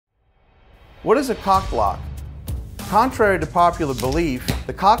What is a cock block? Contrary to popular belief,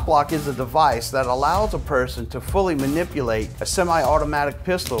 the cock block is a device that allows a person to fully manipulate a semi-automatic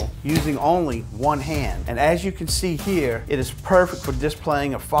pistol using only one hand. And as you can see here, it is perfect for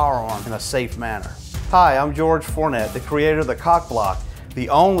displaying a firearm in a safe manner. Hi, I'm George Fournette, the creator of the Cock Bloc, the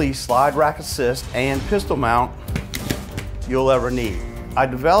only slide rack assist and pistol mount you'll ever need. I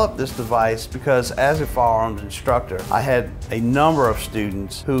developed this device because as a firearms instructor, I had a number of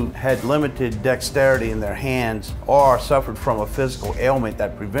students who had limited dexterity in their hands or suffered from a physical ailment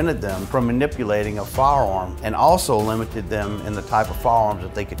that prevented them from manipulating a firearm and also limited them in the type of firearms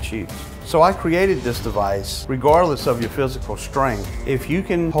that they could choose. So I created this device regardless of your physical strength. If you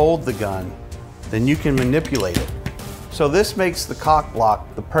can hold the gun, then you can manipulate it. So this makes the Cock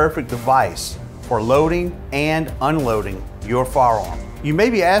Bloc the perfect device for loading and unloading your firearm. You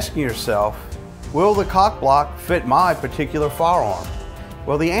may be asking yourself, will the Cock Bloc fit my particular firearm?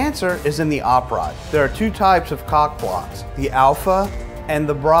 Well, the answer is in the op rod. There are two types of Cock Blocs, the Alpha and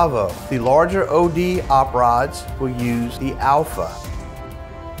the Bravo. The larger OD op rods will use the Alpha.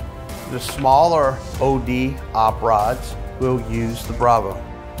 The smaller OD op rods will use the Bravo.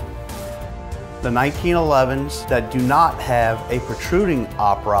 The 1911s that do not have a protruding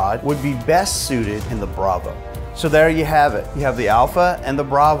op rod would be best suited in the Bravo. So there you have it. You have the Alpha and the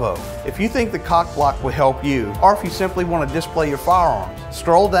Bravo. If you think the Cock Bloc will help you, or if you simply want to display your firearms,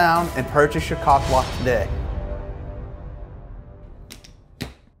 stroll down and purchase your Cock Bloc today.